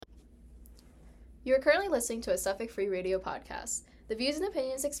You are currently listening to a Suffolk Free Radio podcast. The views and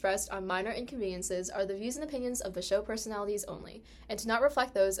opinions expressed on Minor Inconveniences are the views and opinions of the show personalities only, and do not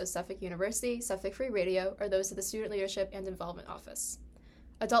reflect those of Suffolk University, Suffolk Free Radio, or those of the Student Leadership and Involvement Office.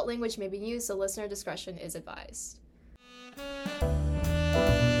 Adult language may be used, so listener discretion is advised.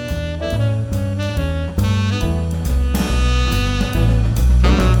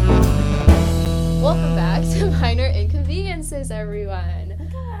 Welcome back to Minor Inconveniences, everyone.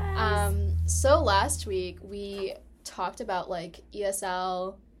 So last week we talked about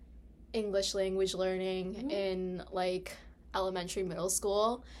ESL, English language learning in elementary, middle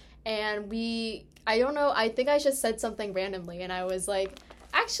school, and I think I just said something randomly, and I was like,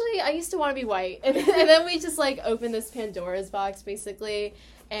 actually, I used to want to be white, and then we just opened this Pandora's box basically,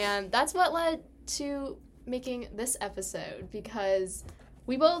 and that's what led to making this episode, because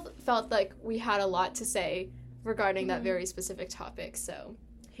we both felt like we had a lot to say regarding that very specific topic, so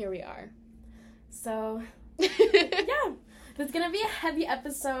here we are. So, yeah, it's going to be a heavy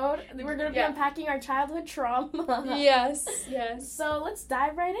episode. We're going to be unpacking our childhood trauma. Yes. So, let's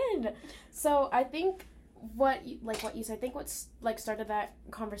dive right in. So, I think what you said, I think what started that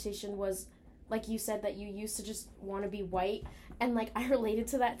conversation was, like you said, that you used to just want to be white. And, I related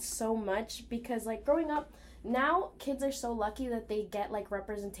to that so much because, growing up, now kids are so lucky that they get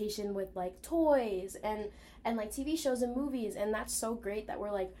representation with toys and TV shows and movies, and that's so great that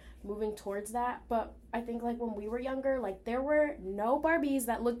we're moving towards that. But I think when we were younger, there were no Barbies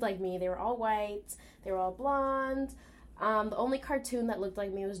that looked like me. They were all white, they were all blonde. The only cartoon that looked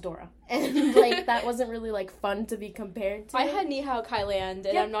like me was Dora, and that wasn't really fun to be compared to. I had Ni Hao Kai Lan,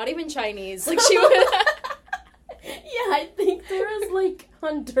 and I'm not even Chinese. She would. Yeah, I think Dora's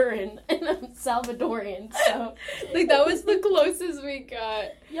Honduran and I'm Salvadorian, so that was the closest we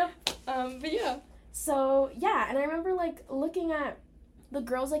got. Yep. But yeah. So yeah, and I remember looking at the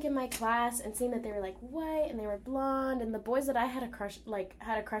girls in my class and seeing that they were white and they were blonde, and the boys that I had a crush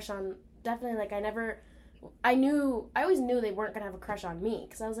on, definitely I always knew they weren't gonna have a crush on me,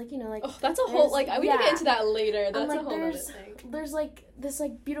 because I was oh, that's a whole we can get into that later. That's a whole other thing. There's this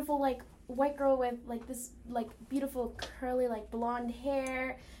beautiful white girl with this beautiful curly blonde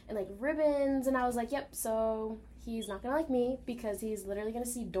hair and ribbons, and I was yep, so he's not gonna like me because he's literally gonna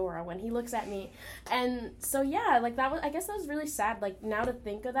see Dora when he looks at me. And so yeah, I guess that was really sad, now to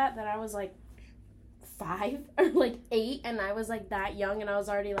think of that I was 5 or 8, and I was that young, and I was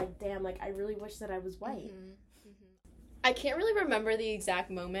already damn, I really wish that I was white. I can't really remember the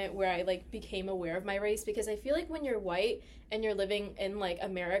exact moment where I became aware of my race, because I feel when you're white and you're living in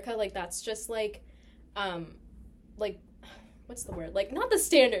America, that's just what's the word? Not the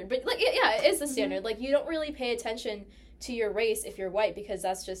standard, but yeah, it is the standard. You don't really pay attention to your race if you're white, because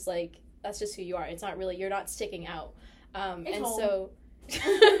that's just who you are. It's not really, you're not sticking out. So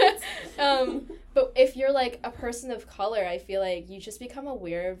but if you're a person of color, I feel you just become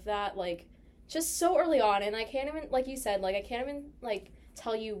aware of that just so early on, and I can't even, you said, I can't even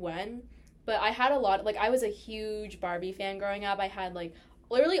tell you when, but I had a lot, I was a huge Barbie fan growing up. I had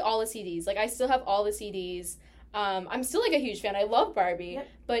literally all the CDs. I still have all the CDs. I'm still a huge fan. I love Barbie. Yep.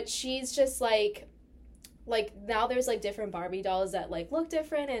 But she's just now there's different Barbie dolls that look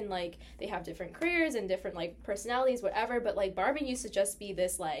different, and they have different careers and different personalities, whatever, but Barbie used to just be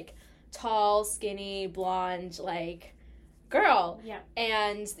this tall, skinny, blonde girl. Yeah.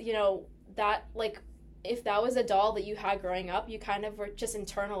 And that if that was a doll that you had growing up, you kind of were just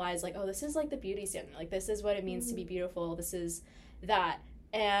internalized oh, this is the beauty standard, this is what it means to be beautiful, this is that.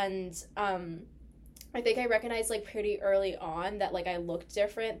 And I think I recognized pretty early on that I looked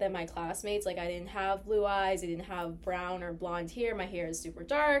different than my classmates. I didn't have blue eyes, I didn't have brown or blonde hair, my hair is super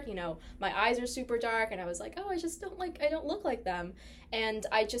dark, my eyes are super dark, and I was oh, I just don't I don't look like them. And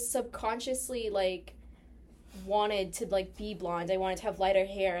I just subconsciously wanted to be blonde. I wanted to have lighter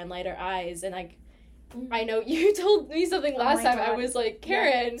hair and lighter eyes, and I know you told me something last time. God. I was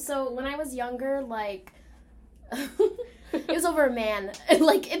Karen. Yeah. So when I was younger, it was over a man.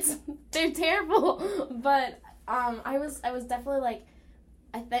 They're terrible. But I was definitely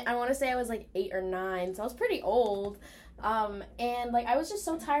I want to say I was 8 or 9, so I was pretty old. And I was just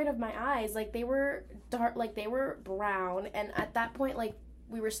so tired of my eyes. They were dark, they were brown, and at that point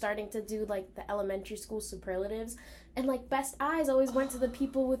we were starting to do the elementary school superlatives, and best eyes always went to the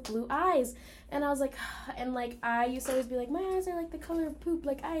people with blue eyes, and I was and I used to always be my eyes are the color of poop,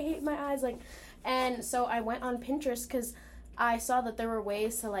 I hate my eyes, and so I went on Pinterest because I saw that there were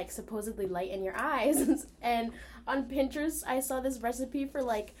ways to supposedly lighten your eyes, and on Pinterest I saw this recipe for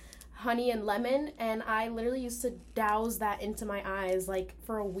honey and lemon, and I literally used to douse that into my eyes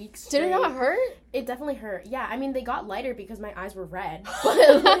for a week straight. Did it not hurt? It definitely hurt. Yeah, I mean they got lighter because my eyes were red. But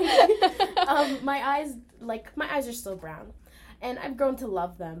my eyes are still brown. And I've grown to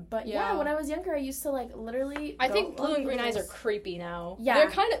love them. But yeah, when I was younger, I used to, like, literally I think blue and green eyes are creepy now. Yeah.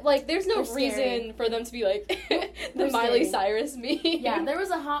 They're kind of, like, there's no reason for them to be, like, the Miley Cyrus meme. Yeah, there was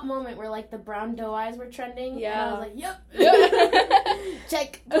a hot moment where, like, the brown doe eyes were trending. Yeah. And I was like, yep.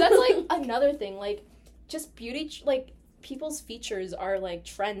 Check. But that's, like, another thing. Like, just beauty, like, people's features are, like,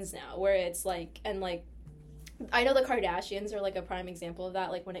 trends now. Where it's, like, and, like, I know the Kardashians are, like, a prime example of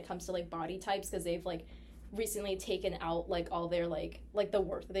that. Like, when it comes to, like, body types. Because they've, like, recently taken out, like, all their, like the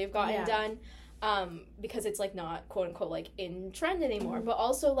work that they've gotten done, because it's, like, not quote-unquote, like, in trend anymore, but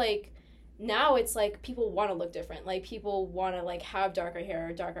also, like, now it's, like, people want to look different, like, people want to, like, have darker hair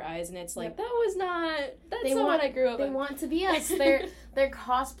or darker eyes, and it's, like, that's not what I grew up with. They want to be us. They're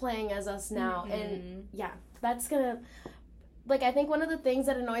cosplaying as us now, and, yeah, that's gonna, like, I think one of the things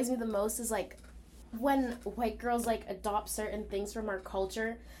that annoys me the most is, like, when white girls, like, adopt certain things from our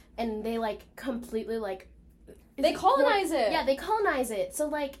culture, and they, like, completely, like, they colonize it. Yeah, they colonize it. So,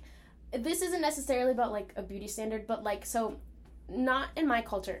 like, this isn't necessarily about, like, a beauty standard, but, like, so, not in my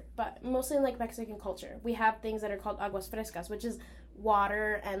culture, but mostly in, like, Mexican culture, we have things that are called aguas frescas, which is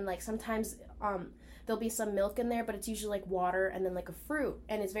water, and, like, sometimes, there'll be some milk in there, but it's usually, like, water and then, like, a fruit,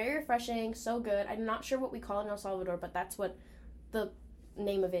 and it's very refreshing, so good. I'm not sure what we call it in El Salvador, but that's what the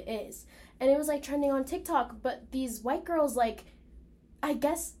name of it is. And it was, like, trending on TikTok, but these white girls, like, I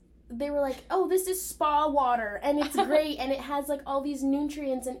guess they were like, oh, this is spa water, and it's great, and it has, like, all these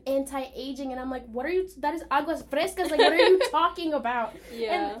nutrients and anti-aging, and I'm like, that is aguas frescas, like, what are you talking about?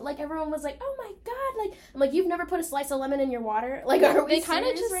 Yeah. And, like, everyone was like, oh my god, like, I'm like, you've never put a slice of lemon in your water? Like, are we They kind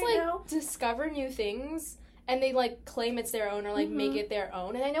of just, right like, now? discover new things, and they, like, claim it's their own, or, like, make it their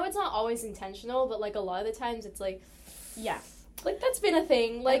own, and I know it's not always intentional, but, like, a lot of the times it's, like, yeah. Like, that's been a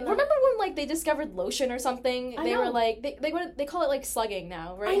thing. Like, remember when, like, they discovered lotion or something? They were, like, they call it, like, slugging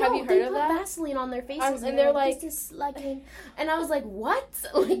now, right? Have you heard of that? They put Vaseline on their faces, and they're like, this is slugging. And I was like, what?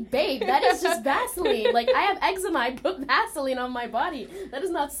 Like, babe, that is just Vaseline. Like, I have eczema, I put Vaseline on my body. That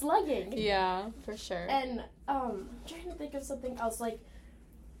is not slugging. Yeah, for sure. And, I'm trying to think of something else. Like,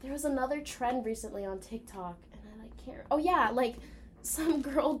 there was another trend recently on TikTok, and I, like, can't... Oh, yeah, like, some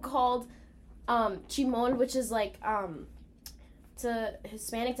girl called, chimol, which is, like, it's a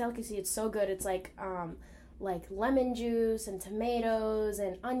Hispanic delicacy. It's so good. It's like lemon juice and tomatoes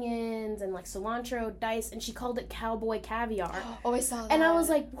and onions and, like, cilantro diced, and she called it cowboy caviar. Oh, I saw that. And I was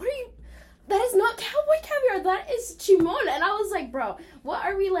like, that is not cowboy caviar, that is chimol. And I was like, bro, what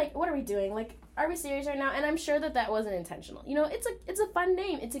are we doing? Like, are we serious right now? And I'm sure that wasn't intentional. You know, it's a fun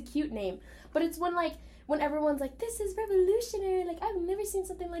name. It's a cute name. But it's when everyone's like, this is revolutionary, like, I've never seen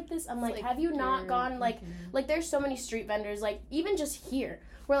something like this. I'm like, have you not gone, like, there's so many street vendors, like, even just here,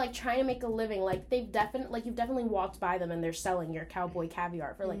 who are, like, trying to make a living, like, you've definitely walked by them, and they're selling your cowboy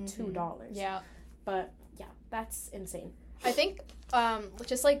caviar for, like, $2. Yeah. But, yeah, that's insane. I think,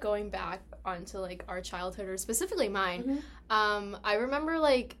 just, like, going back onto, like, our childhood, or specifically mine, I remember,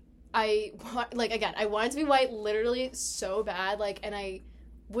 like, I wanted to be white literally so bad, like, and I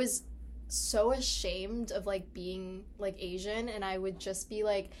was so ashamed of, like, being, like, Asian, and I would just be,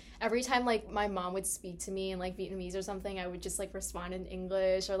 like, every time, like, my mom would speak to me in, like, Vietnamese or something, I would just, like, respond in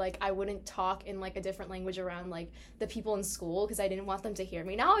English, or, like, I wouldn't talk in, like, a different language around, like, the people in school, because I didn't want them to hear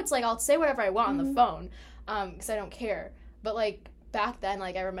me. Now it's, like, I'll say whatever I want on the phone, because I don't care, but, like, back then,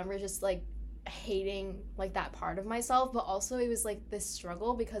 like, I remember just, like, hating, like, that part of myself, but also it was, like, this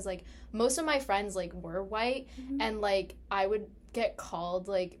struggle, because, like, most of my friends, like, were white, and, like, I would get called,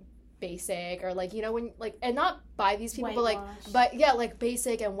 like, basic, or, like, you know, when, like, and not by these people, but yeah, like,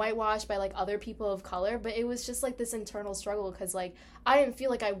 basic and whitewashed by, like, other people of color, but it was just, like, this internal struggle, because, like, I didn't feel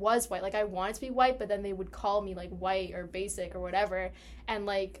like I was white, like, I wanted to be white, but then they would call me, like, white or basic or whatever, and,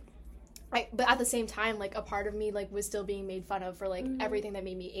 like, but at the same time, like, a part of me, like, was still being made fun of for, like, everything that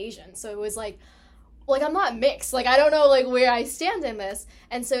made me Asian, so it was, like, I'm not mixed, like, I don't know, like, where I stand in this,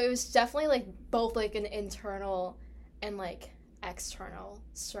 and so it was definitely, like, both, like, an internal and, like, external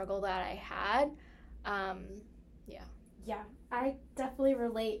struggle that I had. Yeah, I definitely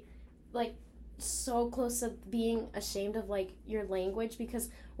relate, like, so close to being ashamed of, like, your language, because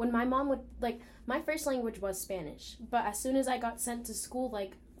when my mom would, like, my first language was Spanish, but as soon as I got sent to school,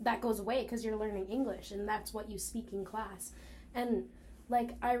 like, that goes away because you're learning English, and that's what you speak in class. And,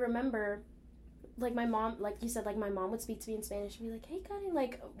 like, I remember, like, my mom, like you said, like, my mom would speak to me in Spanish and be like, hey, Connie,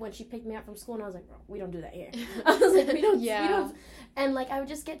 like, when she picked me up from school, and I was like, bro, we don't do that here. I was like, we don't, and, like, I would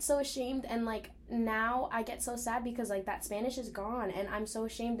just get so ashamed, and, like, now I get so sad because, like, that Spanish is gone, and I'm so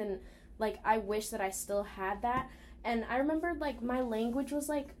ashamed, and, like, I wish that I still had that. And I remember, like, my language was,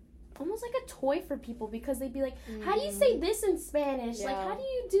 like, almost like a toy for people, because they'd be like, how do you say this in Spanish? Yeah. Like, how do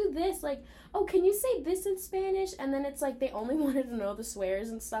you do this? Like, oh, can you say this in Spanish? And then it's like they only wanted to know the swears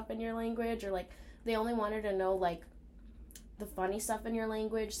and stuff in your language, or like they only wanted to know like the funny stuff in your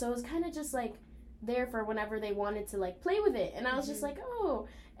language. So it was kind of just like there for whenever they wanted to like play with it. And I was just like, oh.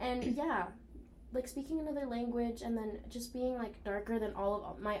 And yeah, like speaking another language and then just being like darker than all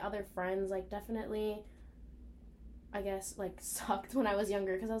of my other friends, like definitely, I guess, like sucked when I was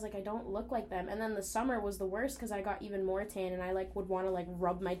younger, because I was like, I don't look like them. And then the summer was the worst because I got even more tan, and I like would want to like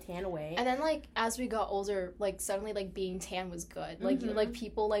rub my tan away. And then like as we got older, like suddenly like being tan was good. Like you, like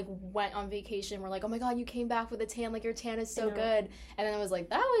people like went on vacation, were like, oh my god, you came back with a tan, like your tan is so good. And then I was like,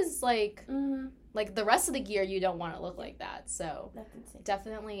 that was like like the rest of the year you don't want to look like that. So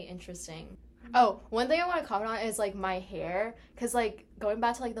definitely interesting. Oh, one thing I want to comment on is, like, my hair, because, like, going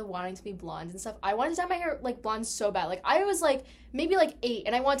back to, like, the wanting to be blonde and stuff, I wanted to dye my hair, like, blonde so bad. Like, I was, like, maybe, like, 8,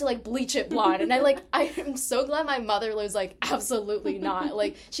 and I wanted to, like, bleach it blonde, and I am so glad my mother was, like, absolutely not.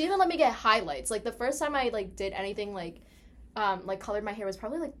 Like, she didn't let me get highlights. Like, the first time I, like, did anything, like, colored my hair was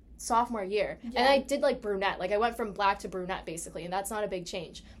probably, like, sophomore year. And I did like brunette. Like I went from black to brunette basically, and that's not a big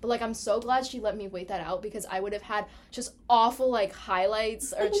change. But like I'm so glad she let me wait that out, because I would have had just awful like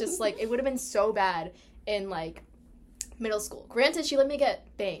highlights, or just like it would have been so bad in like middle school. Granted, she let me get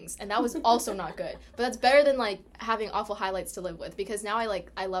bangs, and that was also not good. But that's better than like having awful highlights to live with, because now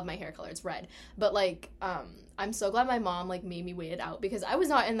I love my hair color. It's red. But like I'm so glad my mom like made me wait it out, because I was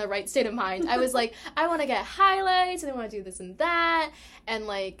not in the right state of mind. I was like, I want to get highlights and I want to do this and that, and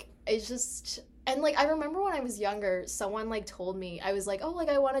like it's just, and like I remember when I was younger, someone like told me, I was like, oh, like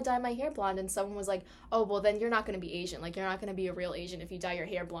I want to dye my hair blonde, and someone was like, oh, well then you're not going to be Asian, like you're not going to be a real Asian if you dye your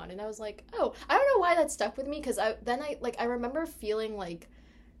hair blonde. And I was like, oh, I don't know why that stuck with me, because I remember feeling like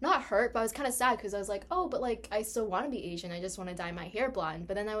not hurt, but I was kind of sad, because I was like, oh, but like I still want to be Asian, I just want to dye my hair blonde.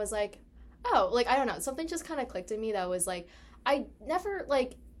 But then I was like, oh, like I don't know, something just kind of clicked in me that was like, I never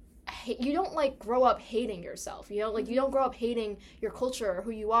like you don't like grow up hating yourself, you know, like you don't grow up hating your culture or who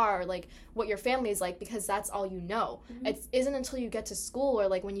you are, or like what your family is like, because that's all you know. It isn't until you get to school, or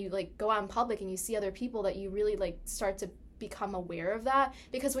like when you like go out in public and you see other people, that you really like start to become aware of that.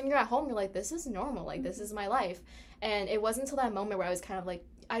 Because when you're at home, you're like, this is normal, like this is my life. And it wasn't until that moment where I was kind of like,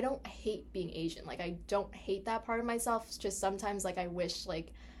 I don't hate being Asian, like I don't hate that part of myself. It's just sometimes like I wish like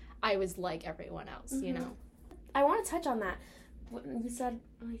I was like everyone else, you know. I want to touch on that. When you said,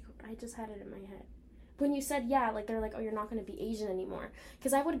 like, I just had it in my head. When you said, yeah, like, they're like, oh, you're not going to be Asian anymore.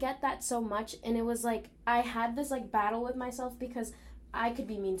 Because I would get that so much, and it was like, I had this, like, battle with myself, because I could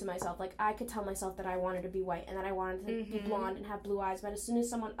be mean to myself. Like, I could tell myself that I wanted to be white, and that I wanted to be blonde and have blue eyes. But as soon as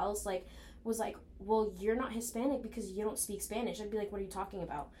someone else, like, was like, well, you're not Hispanic because you don't speak Spanish, I'd be like, what are you talking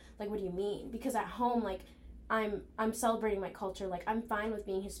about? Like, what do you mean? Because at home, like, I'm celebrating my culture. Like, I'm fine with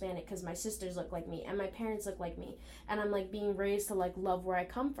being Hispanic because my sisters look like me and my parents look like me, and I'm like being raised to like love where I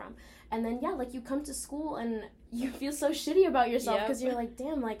come from. And then yeah, like you come to school and you feel so shitty about yourself, because you're like,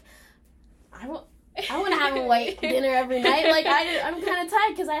 damn, like I want to have a white dinner every night. Like I'm kind of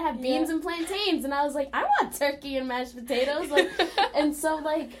tired because I have beans and plantains, and I was like, I want turkey and mashed potatoes. Like, and so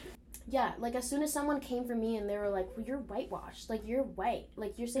like, yeah, like as soon as someone came for me and they were like, well, you're whitewashed, like you're white,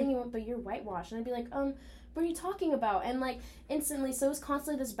 like you're saying you want, but you're whitewashed, and I'd be like, what are you talking about? And like instantly, so it was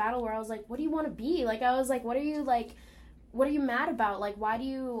constantly this battle where I was like, what do you want to be? Like I was like, what are you mad about? Like why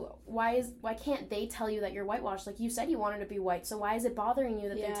can't they tell you that you're whitewashed? Like you said you wanted to be white, so why is it bothering you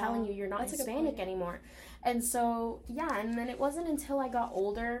that they're telling you you're not Hispanic anymore? And so yeah, and then it wasn't until I got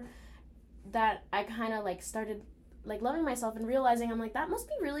older that I kind of like started like loving myself and realizing I'm like, that must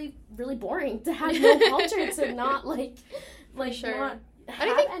be really, really boring to have no culture, to not like not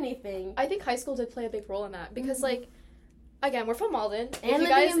have anything. I think high school did play a big role in that, because like again, we're from Malden. And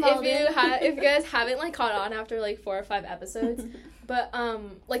if you guys haven't like caught on after like 4 or 5 episodes, but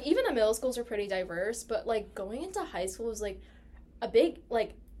like even the middle schools are pretty diverse, but like going into high school was like a big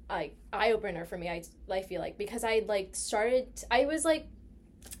like eye opener for me. I feel like, because I was like,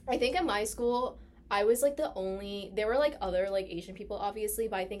 I think in my school I was like the only, there were like other like Asian people obviously,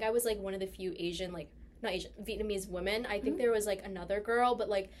 but I think I was like one of the few Asian, like not Asian, Vietnamese women. I think there was like another girl, but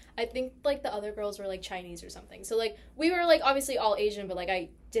like I think like the other girls were like Chinese or something. So like we were like obviously all Asian, but like I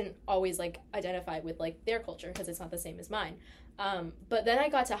didn't always like identify with like their culture because it's not the same as mine. But then I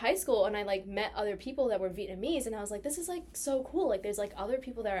got to high school and I like met other people that were Vietnamese, and I was like, this is like so cool. Like there's like other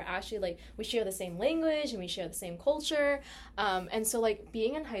people that are actually like, we share the same language and we share the same culture. And so like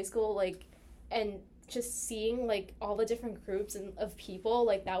being in high school, like, and just seeing like all the different groups of people,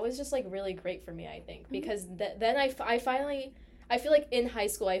 like that was just like really great for me, I think, because then I I feel like in high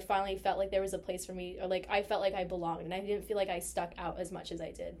school I finally felt like there was a place for me, or like I felt like I belonged, and I didn't feel like I stuck out as much as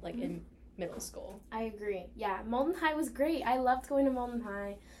I did like in middle school. I agree. Yeah, Malden High was great. I loved going to Malden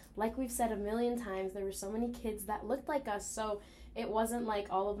High. Like we've said a million times, there were so many kids that looked like us, so it wasn't like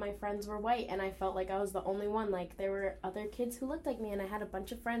all of my friends were white and I felt like I was the only one. Like there were other kids who looked like me, and I had a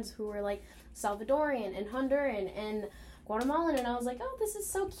bunch of friends who were like Salvadorian and Honduran and Guatemalan, and I was like, oh, this is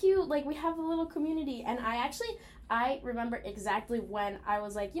so cute. Like we have a little community. And I remember exactly when I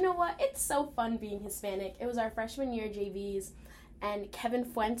was like, you know what? It's so fun being Hispanic. It was our freshman year JVs, and Kevin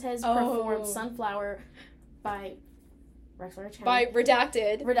Fuentes performed Sunflower by By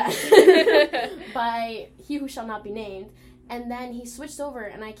Redacted. By He Who Shall Not Be Named. And then he switched over,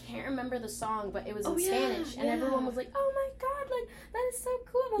 and I can't remember the song, but it was in Spanish. And everyone was like, oh my god, like, that is so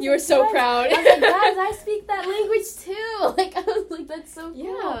cool. You were so proud. I was like, guys, I speak that language too. Like, I was like, that's so cool.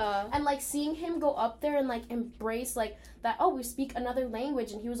 Yeah. And, like, seeing him go up there and, like, embrace, like, that, oh, we speak another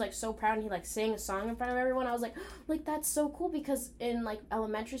language. And he was, like, so proud, and he, like, sang a song in front of everyone. I was like, that's so cool, because in, like,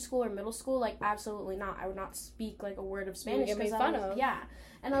 elementary school or middle school, like, absolutely not. I would not speak, like, a word of Spanish. You get made fun of. Yeah.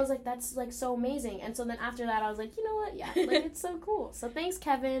 And I was like, that's, like, so amazing. And so then after that, I was like, you know what? Yeah, like, it's so cool. So thanks,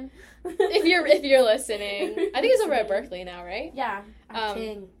 Kevin. if you're listening. I think he's over at Berkeley now, right? Yeah.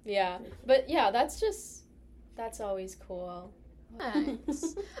 King. Yeah. But, yeah, that's always cool.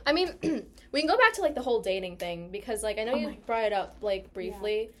 Nice. I mean, we can go back to, like, the whole dating thing, because, like, I know you brought it up, like,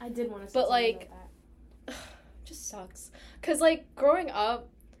 briefly. Yeah, I did want to say but, like, about that. just sucks. Because, like, growing up,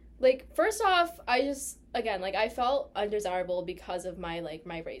 like, first off, again, like, I felt undesirable because of my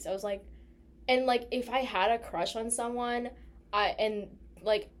race. I was like, and, like, if I had a crush on someone, I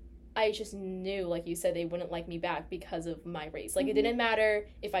just knew, like you said, they wouldn't like me back because of my race. Like, it didn't matter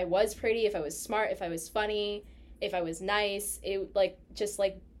if I was pretty, if I was smart, if I was funny, if I was nice. It, like, just,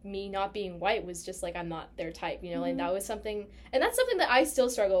 like, me not being white was just, like, I'm not their type, you know? Like, that was something, and that's something that I still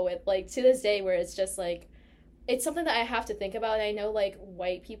struggle with, like, to this day, where it's just, like, it's something that I have to think about, and I know, like,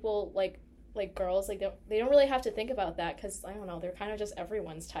 white people, like girls, like, they don't really have to think about that, because, I don't know, they're kind of just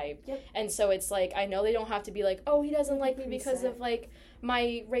everyone's type. Yep. And so it's, like, I know they don't have to be like, oh, he doesn't like me because of, like,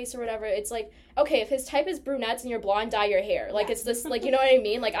 my race or whatever. It's, like, okay, if his type is brunettes and you're blonde, dye your hair. Like, it's this, like, you know what I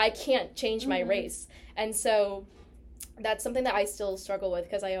mean? Like, I can't change my race. And so that's something that I still struggle with,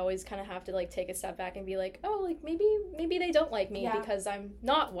 because I always kind of have to, like, take a step back and be like, oh, like, maybe they don't like me because I'm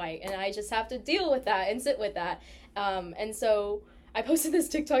not white, and I just have to deal with that and sit with that. And so I posted this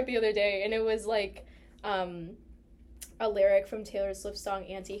TikTok the other day, and it was, like, a lyric from Taylor Swift's song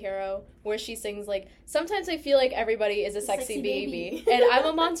Anti-Hero, where she sings, like, sometimes I feel like everybody is a sexy baby. And I'm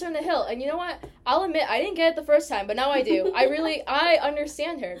a monster on the hill. And you know what? I'll admit, I didn't get it the first time, but now I do. I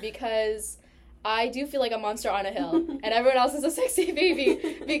understand her, because I do feel like a monster on a hill, and everyone else is a sexy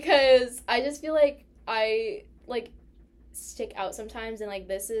baby, because I just feel like I, like, stick out sometimes, and, like,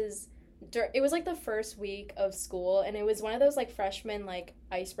 it was, like, the first week of school, and it was one of those, like, freshman, like,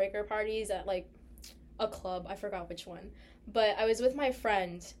 icebreaker parties at, like, a club. I forgot which one. But I was with my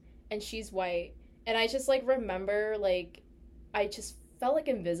friend, and she's white, and I just, like, remember, like, I just felt, like,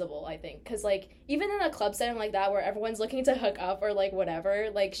 invisible, I think. Because, like, even in a club setting like that where everyone's looking to hook up or, like, whatever,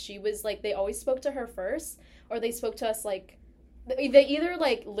 like, she was, like, they always spoke to her first, or they spoke to us, like, they either,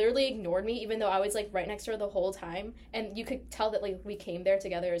 like, literally ignored me, even though I was, like, right next to her the whole time, and you could tell that, like, we came there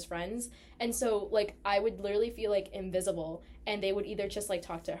together as friends, and so, like, I would literally feel, like, invisible, and they would either just, like,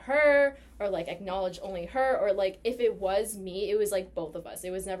 talk to her, or, like, acknowledge only her, or, like, if it was me, it was, like, both of us. It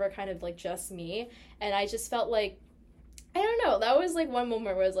was never kind of, like, just me, and I just felt like, I don't know, that was, like, one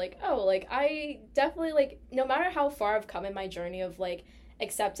moment where I was like, oh, like, I definitely, like, no matter how far I've come in my journey of, like,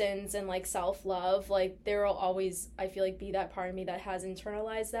 acceptance and, like, self-love, like, there will always, I feel like, be that part of me that has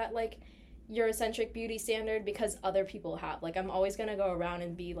internalized that, like, Eurocentric beauty standard, because other people have. Like, I'm always gonna go around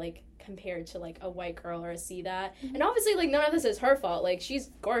and be, like, compared to, like, a white girl or see that. And obviously, like, none of this is her fault. Like,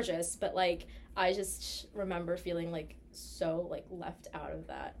 she's gorgeous, but, like, I just remember feeling, like, so, like, left out of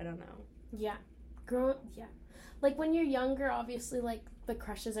that. I don't know. Yeah. Like, when you're younger, obviously, like, the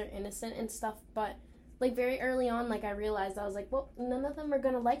crushes are innocent and stuff, but, like, very early on, like, I realized, I was like, well, none of them are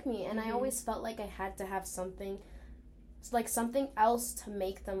gonna like me, and I always felt like I had to have something, like, something else to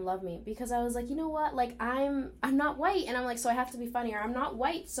make them love me, because I was like, you know what, like, I'm not white, and I'm like, so I have to be funny, or I'm not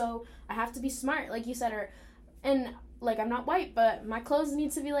white, so I have to be smart, like you said, and, like, I'm not white, but my clothes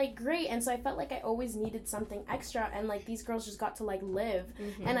need to be, like, great, and so I felt like I always needed something extra, and, like, these girls just got to, like, live,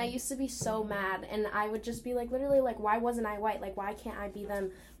 and I used to be so mad, and I would just be, like, literally, like, why wasn't I white, like, why can't I be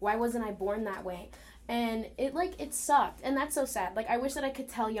them, why wasn't I born that way, and it, like, it sucked, and that's so sad, like, I wish that I could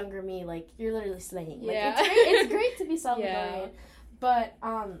tell younger me, like, you're literally slaying, like, yeah. It's great to be Salvadorian, but,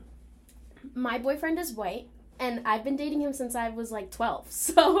 my boyfriend is white, and I've been dating him since I was like 12.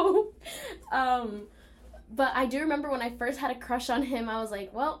 So, but I do remember when I first had a crush on him, I was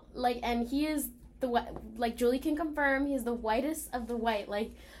like, well, like, and he is like Julie can confirm, he's the whitest of the white,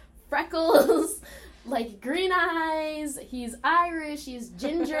 like freckles, like green eyes, he's Irish, he's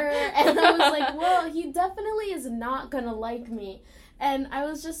ginger, and I was like, well, he definitely is not gonna like me. And I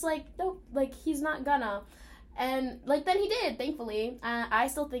was just like, nope, like, he's not gonna. And, like, then he did, thankfully. I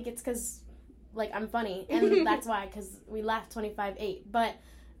still think it's because, like, I'm funny, and that's why, because we laughed 25-8. But,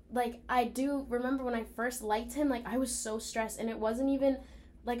 like, I do remember when I first liked him, like, I was so stressed, and it wasn't even,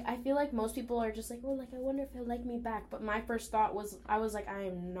 like, I feel like most people are just like, oh, like, I wonder if he'll like me back. But my first thought was, I was like, I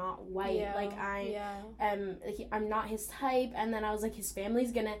am not white. Yeah, like, I'm not his type. And then I was like, his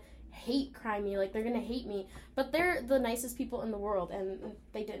family's gonna hate crime me. Like, they're gonna hate me. But they're the nicest people in the world, and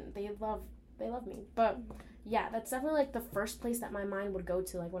they didn't. They love me. But, yeah, that's definitely, like, the first place that my mind would go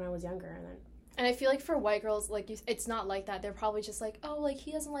to, like, when I was younger. And I feel like for white girls, like, it's not like that. They're probably just like, oh, like,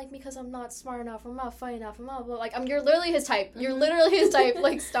 he doesn't like me because I'm not smart enough, I'm not funny enough, I'm not, like, you're literally his type. You're literally his type.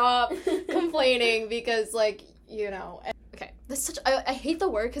 Like, stop complaining because, like, you know. Okay, that's such, I hate the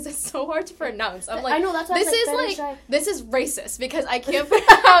word because it's so hard to pronounce. I'm like, I know, that's why this is racist because I can't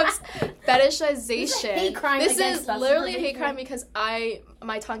pronounce fetishization. This is a hate crime. This is literally a hate crime because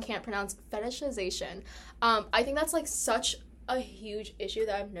my tongue can't pronounce fetishization. I think that's, like, such a huge issue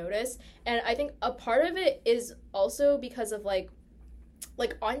that I've noticed, and I think a part of it is also because of like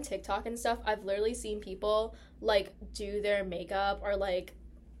on TikTok and stuff, I've literally seen people, like, do their makeup or, like,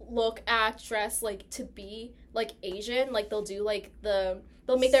 dress, like, to be, like, Asian. Like, they'll do, like, they'll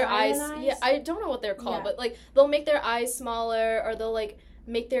make their eyes, yeah, I don't know what they're called, but, like, they'll make their eyes smaller, or they'll, like,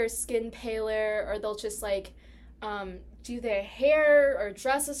 make their skin paler, or they'll just, like, do their hair or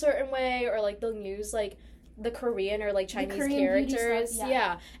dress a certain way, or, like, they'll use, like, the Korean or, like, Chinese characters. Stuff,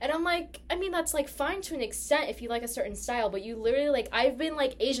 yeah. And I'm like, I mean, that's, like, fine to an extent if you like a certain style, but you literally, like, I've been,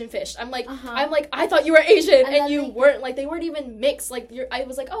 like, Asian fished. I'm like, I thought you were Asian, and you weren't. Like, they weren't even mixed. Like, I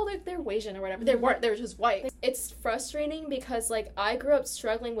was like, oh, they're Asian or whatever. They weren't. They were just white. It's frustrating because, like, I grew up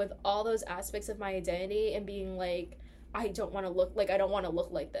struggling with all those aspects of my identity and being like, I don't want to look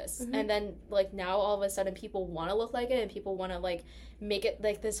like this. And then, like, now all of a sudden people want to look like it, and people want to, like, make it,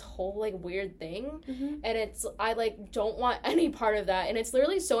 like, this whole, like, weird thing. And I, like, don't want any part of that. And it's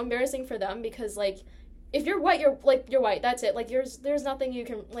literally so embarrassing for them because, like, if you're white, you're white. That's it. Like, there's nothing you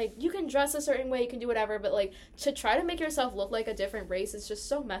can, like, you can dress a certain way, you can do whatever, but, like, to try to make yourself look like a different race is just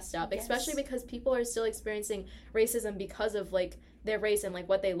so messed up. Yes. Especially because people are still experiencing racism because of, like, their race and, like,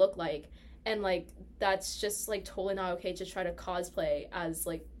 what they look like. And, like, that's just, like, totally not okay to try to cosplay as,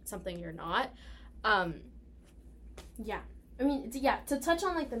 like, something you're not. Yeah. I mean, yeah, to touch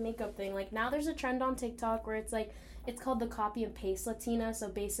on, like, the makeup thing, like, now there's a trend on TikTok where it's, like, it's called the copy and paste Latina. So,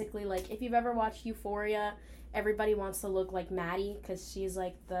 basically, like, if you've ever watched Euphoria, everybody wants to look like Maddie because she's,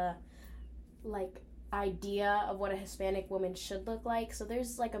 like, the, like, idea of what a Hispanic woman should look like. So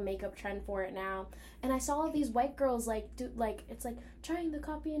there's, like, a makeup trend for it now. And I saw all these white girls, like, do, like, it's, like, trying the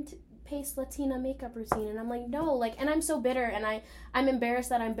copy and paste Latina makeup routine, and I'm like, no, like, and I'm so bitter, and I'm embarrassed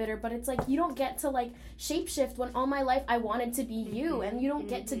that I'm bitter, but it's like, you don't get to, like, shapeshift when all my life I wanted to be you, and you don't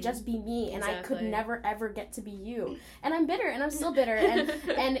get to just be me, and I could never ever get to be you, and I'm bitter, and I'm still bitter,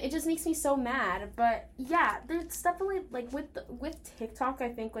 and it just makes me so mad. But yeah, there's definitely, like, with TikTok, I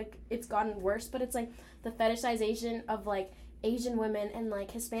think, like, it's gotten worse, but it's like the fetishization of, like, Asian women and,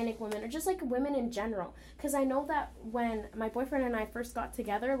 like, Hispanic women, or just, like, women in general. Because I know that when my boyfriend and I first got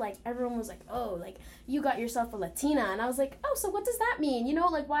together, like, everyone was like, oh, like, you got yourself a Latina. And I was like, oh, so what does that mean? You know,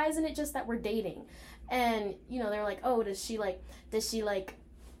 like, why isn't it just that we're dating? And, you know, they're like, oh, does she, like, I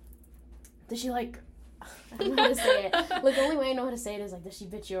don't know how to say it. Like, the only way I know how to say it is, like, does she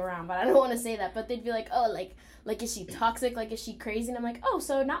bitch you around? But I don't want to say that. But they'd be like, oh, like, is she toxic? Like, is she crazy? And I'm like, oh,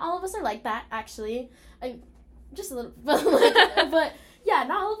 so not all of us are like that, actually. Just a little, but yeah,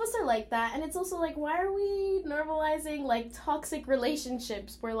 not all of us are like that. And it's also like, why are we normalizing, like, toxic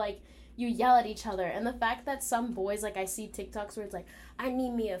relationships where, like, you yell at each other? And the fact that some boys, like, I see TikToks where it's like, I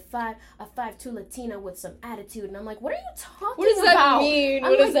need me a 5'2" Latina with some attitude, and I'm like, what are you talking about? What does that mean?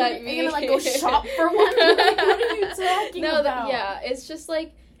 What does that mean? Are you gonna, like, go shop for one? Like, what are you talking about? Yeah, it's just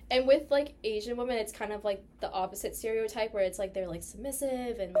like. And with, like, Asian women, it's kind of, like, the opposite stereotype where it's, like, they're, like,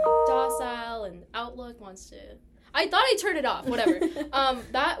 submissive and, like, docile, and Outlook wants to... I thought I turned it off, whatever.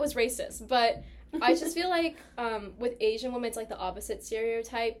 That was racist. But I just feel like with Asian women, it's, like, the opposite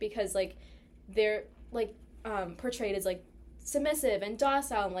stereotype because, like, they're, like, portrayed as, like, submissive and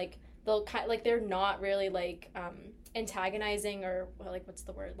docile, and, like, they're not really, like, antagonizing or, like, what's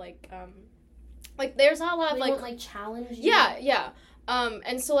the word? Like, there's not a lot of, like... They won't, like, challenge you. Yeah.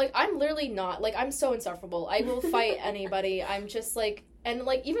 And so, like, I'm literally not, like, I'm so insufferable. I will fight anybody. I'm just, like, and,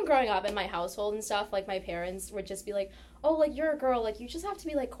 like, even growing up in my household and stuff, like, my parents would just be like, oh, like, you're a girl, like, you just have to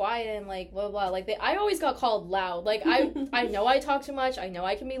be, like, quiet and, like, blah, blah, like, I always got called loud. Like, I know I talk too much, I know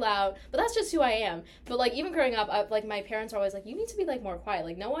I can be loud, but that's just who I am. But, like, even growing up, like, my parents are always like, you need to be, like, more quiet.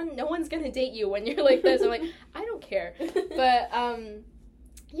 Like, no one's gonna date you when you're like this. I'm like, I don't care. But,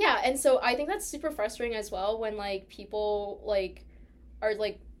 yeah, and so I think that's super frustrating as well when, like, people, like, are,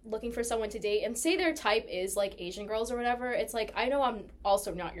 like, looking for someone to date and say their type is, like, Asian girls or whatever. It's like, I know I'm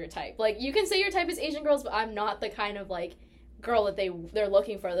also not your type. Like, you can say your type is Asian girls, but I'm not the kind of, like, girl that they're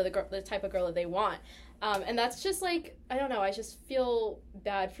looking for, the type of girl that they want. And that's just, like, I don't know, I just feel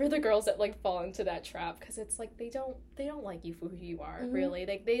bad for the girls that, like, fall into that trap, because it's like they don't like you for who you are, really.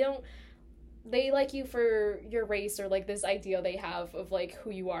 Like, they like you for your race, or, like, this idea they have of, like,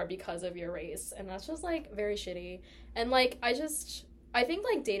 who you are because of your race, and that's just, like, very shitty. And, like, I think,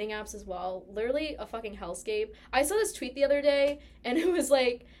 like, dating apps as well, literally a fucking hellscape. I saw this tweet the other day, and it was,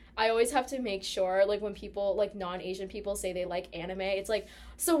 like, I always have to make sure, like, when people, like, non-Asian people say they like anime, it's like,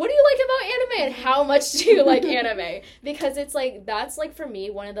 so what do you like about anime, and how much do you like anime? Because it's, like, that's, like, for me,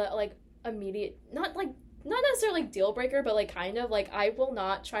 one of the, like, immediate, not necessarily, like, deal breaker, but, like, kind of, like, I will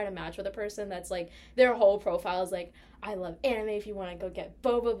not try to match with a person that's, like, their whole profile is, like, I love anime, if you want to go get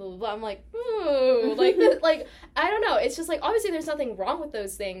boba, blah, blah, blah. I'm like, ooh, like, like, I don't know, it's just, like, obviously there's nothing wrong with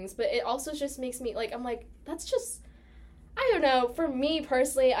those things, but it also just makes me, like, I'm like, that's just, I don't know, for me,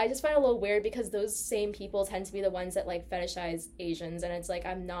 personally, I just find it a little weird, because those same people tend to be the ones that, like, fetishize Asians, and it's, like,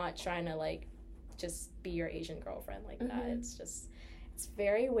 I'm not trying to, like, just be your Asian girlfriend like that. It's just, it's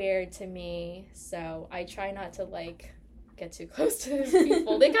very weird to me, so I try not to, like, get too close to those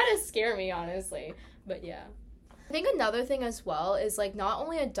people. They kind of scare me, honestly, but yeah. I think another thing as well is, like, not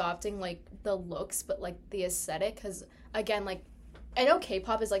only adopting, like, the looks, but, like, the aesthetic, because, again, like, I know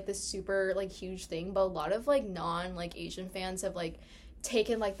K-pop is, like, this super, like, huge thing, but a lot of, like, like, Asian fans have, like,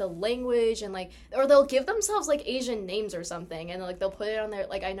 taken, like, the language and, like, or they'll give themselves, like, Asian names or something, and, like, they'll put it on their,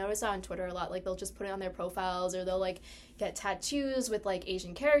 like, I notice that on Twitter a lot, like, they'll just put it on their profiles, or they'll, like, get tattoos with, like,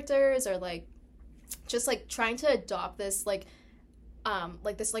 Asian characters, or, like, just, like, trying to adopt this, like,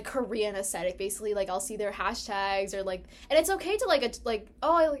 this, like, Korean aesthetic, basically. Like, I'll see their hashtags, or, like, and it's okay to, like,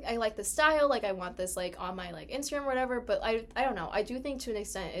 oh, I like this style, like, I want this, like, on my, like, Instagram or whatever, but I don't know, I do think to an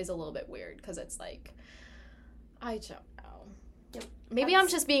extent it is a little bit weird, because it's, like, I don't know. Yep. Maybe I'm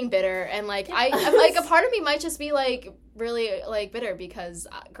just being bitter, and, like, I'm, like, a part of me might just be, like, really, like, bitter, because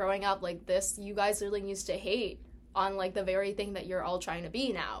growing up, like, you guys really used to hate on, like, the very thing that you're all trying to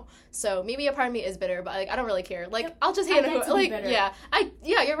be now. So maybe a part of me is bitter, but, like, I don't really care. Like, yep. I'll just hate it. Like,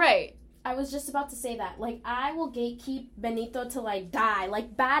 yeah, you're right. I was just about to say that. Like, I will gatekeep Benito to, like, die.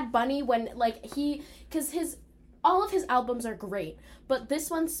 Like, Bad Bunny, when, like, because all of his albums are great, but this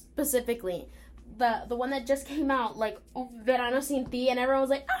one specifically, the one that just came out, like, Verano Sin Ti, and everyone was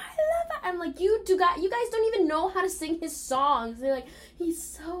like, oh, I love that. I'm like, you guys don't even know how to sing his songs. They're like, he's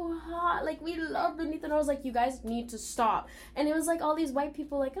so hot, like, we love Benito. And I was like, you guys need to stop. And it was like all these white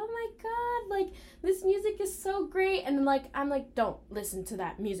people like, oh my god, like, this music is so great. And then, like, I'm like, don't listen to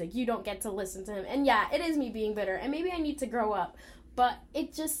that music, you don't get to listen to him. And yeah, it is me being bitter, and maybe I need to grow up, but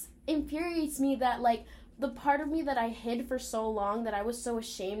it just infuriates me that, like, the part of me that I hid for so long, that I was so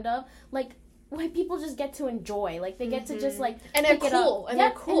ashamed of, like, white people just get to enjoy, like, they get to just, like, and they're cool, and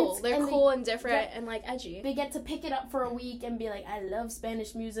they're cool, they're cool and different, and, like, edgy. They get to pick it up for a week and be like, I love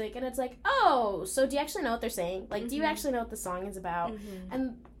Spanish music, and it's like, oh, so do you actually know what they're saying? Like, do you actually know what the song is about?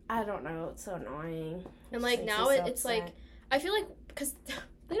 And I don't know, it's so annoying. And, like, now it's like, I feel like, because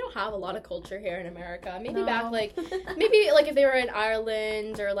they don't have a lot of culture here in America. Maybe back, like, maybe, like, if they were in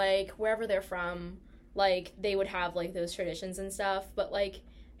Ireland, or, like, wherever they're from, like, they would have, like, those traditions and stuff, but, like,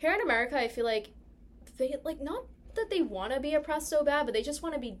 here in America, I feel like they, like, not that they want to be oppressed so bad, but they just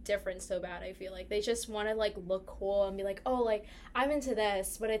want to be different so bad, I feel like. They just want to, like, look cool and be like, oh, like, I'm into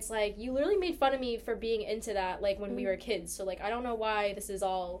this, but it's like, you literally made fun of me for being into that, like, when we were kids, so, like, I don't know why this is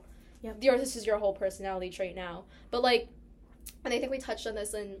all, this is your whole personality trait now. But, like, and I think we touched on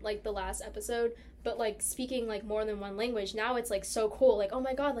this in, like, the last episode, but, like, speaking, like, more than one language, now it's, like, so cool, like, oh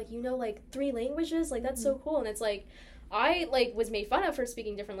my god, like, you know, like, 3 languages, like, that's so cool, and it's, like, I, like, was made fun of for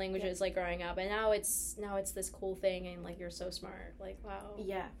speaking different languages, like, growing up, and now it's this cool thing, and, like, you're so smart, like, wow.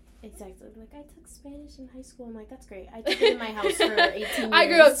 Yeah, exactly. Like, I took Spanish in high school, I'm like, that's great. I took it in my house for 18 years. I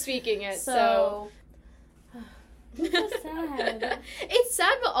grew up speaking it, so. It's so sad. It's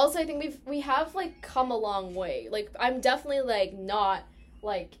sad, but also I think we have, like, come a long way. Like, I'm definitely, like, not,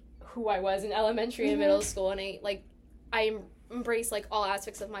 like, who I was in elementary and middle school, and I embrace, like, all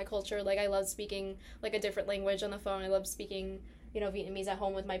aspects of my culture. Like, I love speaking, like, a different language on the phone. I love speaking Vietnamese at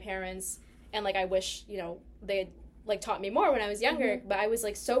home with my parents, and like I wish they had like taught me more when I was younger, but I was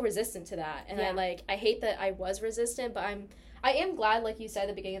like so resistant to that, and I hate that I was resistant, but I am glad, like you said at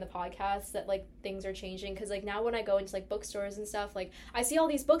the beginning of the podcast, that like things are changing, because like now when I go into like bookstores and stuff, like I see all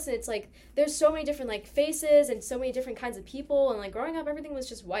these books and it's like there's so many different like faces and so many different kinds of people, and like growing up everything was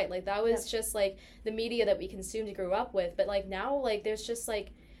just white, like that was just like the media that we consumed and grew up with, but like now like there's just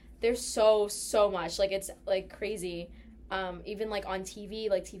like there's so much, like it's like crazy. Even like on TV,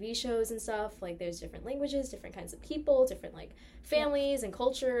 like TV shows and stuff, like there's different languages, different kinds of people, different like families and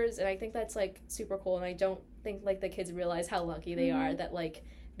cultures, and I think that's like super cool, and I don't think like the kids realize how lucky they are that like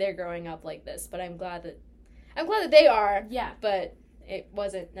they're growing up like this, but I'm glad that they are. Yeah. But it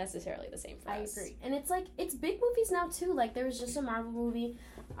wasn't necessarily the same for us. I agree. And it's like, it's big movies now too, like there was just a Marvel movie,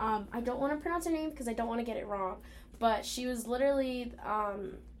 I don't want to pronounce her name because I don't want to get it wrong, but she was literally,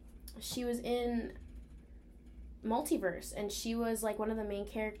 she was in Multiverse, and she was like one of the main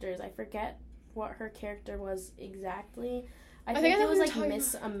characters. I forget what her character was exactly. I think it was like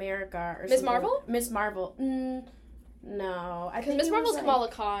Miss America or Miss Marvel? Miss Marvel. No. Because Miss Marvel's like, Kamala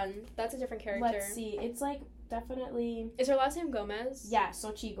Khan. That's a different character. Let's see. It's like definitely... Is her last name Gomez? Yeah,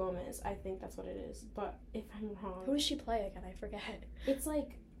 Xochitl Gomez. I think that's what it is. But if I'm wrong... Who does she play again? I forget. It's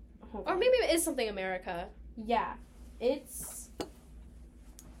like... Or maybe it is something America. Yeah. It's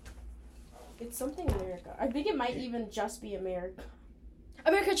something America. I think it might even just be America.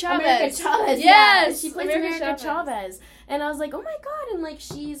 America Chavez. America Chavez. Yes. Yeah. She plays America Chavez. And I was like, oh my god. And like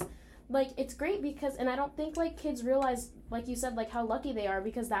she's like, it's great because, and I don't think like kids realize, like you said, like how lucky they are,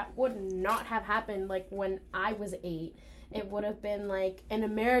 because that would not have happened like when I was 8. It would have been like an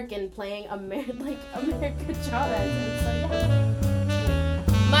American playing America Chavez. And so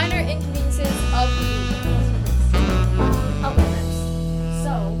yeah. Minor inconveniences of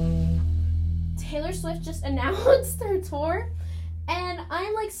So Taylor Swift just announced her tour, and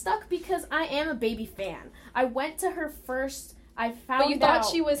I'm like stuck because I am a baby fan. I went to her first. I found out. But you thought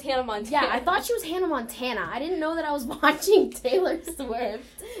she was Hannah Montana. Yeah, I thought she was Hannah Montana. I didn't know that I was watching Taylor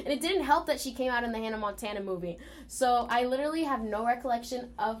Swift, and it didn't help that she came out in the Hannah Montana movie. So I literally have no recollection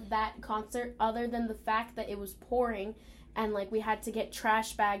of that concert other than the fact that it was pouring, and like we had to get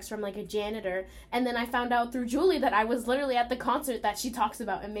trash bags from like a janitor, and then I found out through Julie that I was literally at the concert that she talks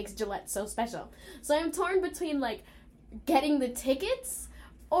about and makes Gillette so special. So I'm torn between like getting the tickets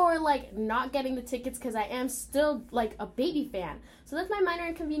or like not getting the tickets because I am still like a baby fan. So that's my minor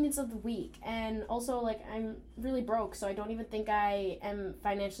inconvenience of the week. And also like I'm really broke, so I don't even think I am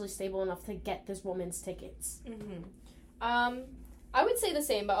financially stable enough to get this woman's tickets. I would say the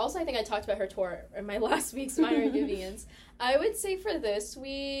same, but also I think I talked about her tour in my last week's minor inconvenience. I would say for this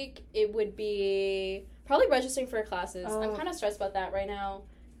week, it would be probably registering for classes. Oh. I'm kind of stressed about that right now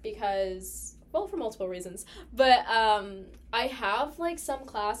because, well, for multiple reasons. But I have, like, some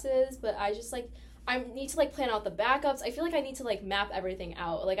classes, but I just, like, I need to, like, plan out the backups. I feel like I need to, like, map everything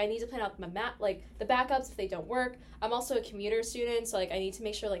out. Like, I need to plan out the backups if they don't work. I'm also a commuter student, so, like, I need to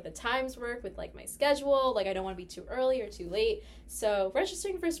make sure, like, the times work with, like, my schedule. Like, I don't want to be too early or too late. So,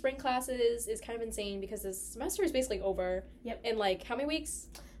 registering for spring classes is kind of insane because the semester is basically over. Yep. In, like, how many weeks?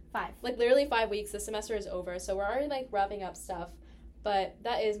 5. Like, literally 5 weeks. The semester is over. So, we're already, like, wrapping up stuff. But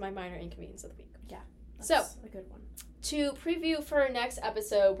that is my minor inconvenience of the week. Yeah. That's a good one. To preview for our next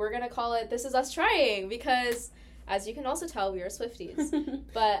episode, we're going to call it This Is Us Trying because, as you can also tell, we are Swifties.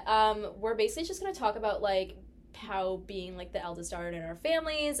 But we're basically just going to talk about, like, how being, like, the eldest daughter in our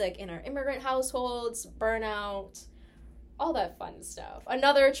families, like, in our immigrant households, burnout, all that fun stuff.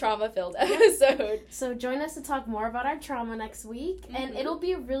 Another trauma-filled episode. So join us to talk more about our trauma next week, and it'll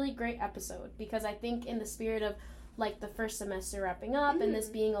be a really great episode because I think in the spirit of like the first semester wrapping up and this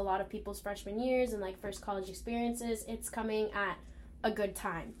being a lot of people's freshman years and like first college experiences, it's coming at a good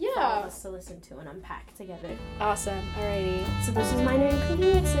time for all of us to listen to and unpack together. Awesome. Alrighty. So this is Minor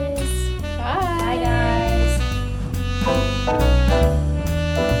Inconveniences. Bye. Bye,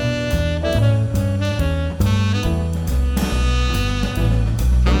 guys.